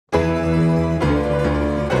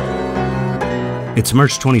It's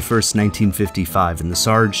March 21st, 1955, and the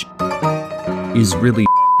Sarge is really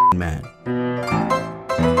mad.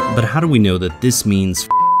 But how do we know that this means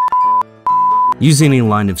using a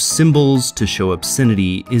line of symbols to show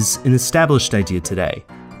obscenity is an established idea today,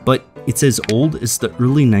 but it's as old as the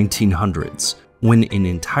early 1900s, when an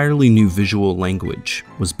entirely new visual language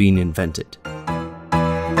was being invented.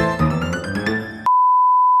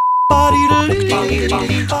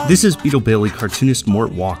 This is Beetle Bailey cartoonist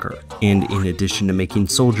Mort Walker, and in addition to making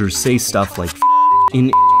soldiers say stuff like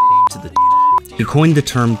in to the he coined the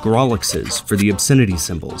term grawlixes for the obscenity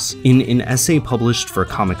symbols in an essay published for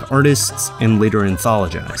comic artists and later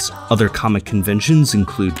anthologized. Other comic conventions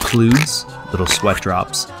include ploods, little sweat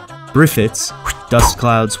drops, briffits, dust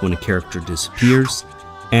clouds when a character disappears,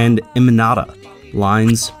 and emanata,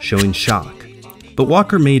 lines showing shock. But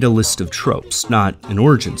Walker made a list of tropes, not an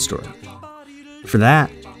origin story. For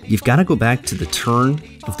that, you've got to go back to the turn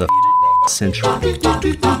of the century.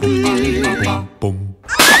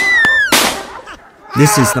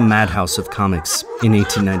 This is the madhouse of comics in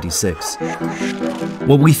 1896.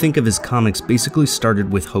 What we think of as comics basically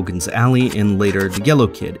started with Hogan's Alley and later The Yellow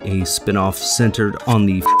Kid, a spin-off centered on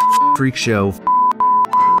the freak show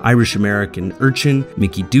Irish-American urchin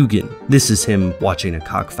Mickey Dugan. This is him watching a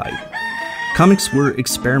cockfight. Comics were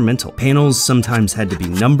experimental. Panels sometimes had to be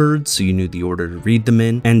numbered so you knew the order to read them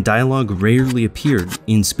in, and dialogue rarely appeared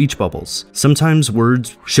in speech bubbles. Sometimes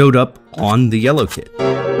words showed up on The Yellow Kid.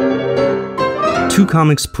 Two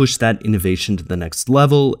comics pushed that innovation to the next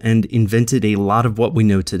level and invented a lot of what we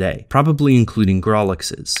know today, probably including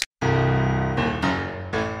grawlixes. The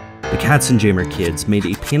Katzenjammer kids made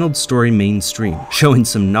a paneled story mainstream, showing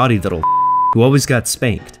some naughty little who always got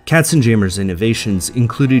spanked. Katzenjammer's innovations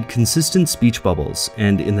included consistent speech bubbles,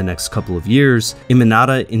 and in the next couple of years,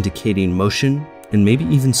 emanata indicating motion, and maybe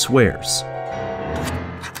even swears.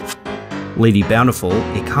 Lady Bountiful,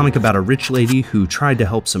 a comic about a rich lady who tried to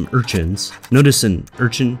help some urchins, notice an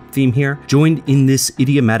urchin theme here, joined in this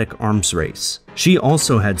idiomatic arms race. She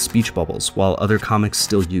also had speech bubbles, while other comics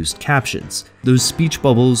still used captions. Those speech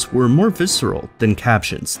bubbles were more visceral than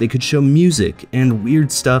captions. They could show music and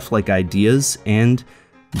weird stuff like ideas and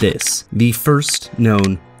this, the first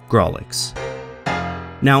known grawlix.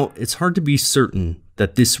 Now, it's hard to be certain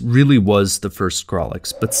that this really was the first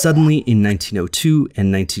grawlix, but suddenly in 1902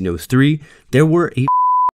 and 1903, there were a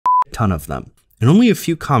ton of them, and only a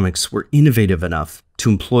few comics were innovative enough to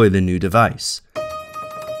employ the new device.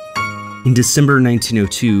 In December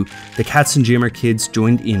 1902, the Katzenjammer kids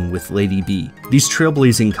joined in with Lady B. These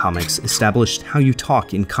trailblazing comics established how you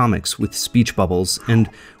talk in comics with speech bubbles, and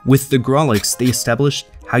with the grawlix, they established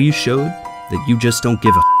how you showed that you just don't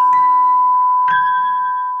give a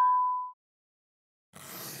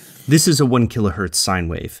This is a 1 kHz sine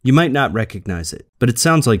wave. You might not recognize it, but it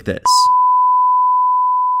sounds like this.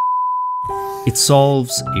 It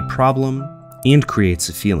solves a problem and creates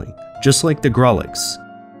a feeling, just like the grawlix.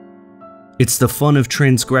 It's the fun of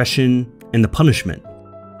transgression and the punishment,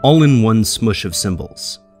 all in one smush of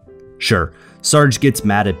symbols. Sure, Sarge gets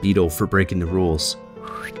mad at Beetle for breaking the rules,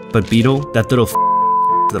 but Beetle, that little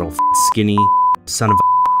skinny son of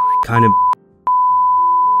a kind of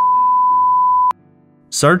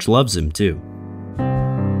Sarge loves him too.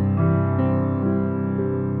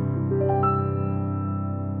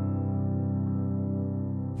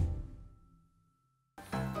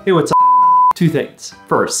 Hey, what's up? Two things.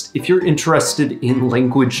 First, if you're interested in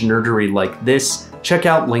language nerdery like this, check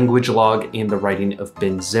out Language Log and the writing of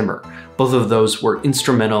Ben Zimmer. Both of those were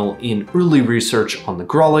instrumental in early research on the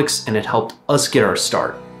grawlix, and it helped us get our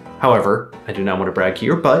start. However, I do not want to brag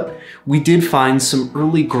here, but we did find some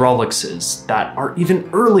early grawlixes that are even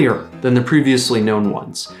earlier than the previously known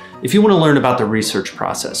ones. If you want to learn about the research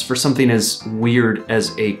process for something as weird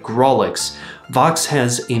as a grawlix, Vox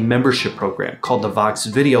has a membership program called the Vox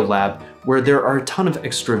Video Lab, where there are a ton of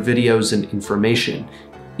extra videos and information.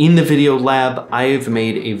 In the video lab, I have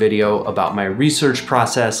made a video about my research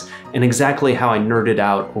process and exactly how I nerded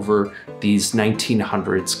out over these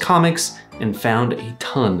 1900s comics and found a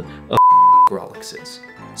ton of grawlixes.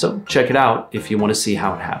 So check it out if you want to see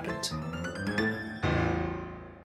how it happened.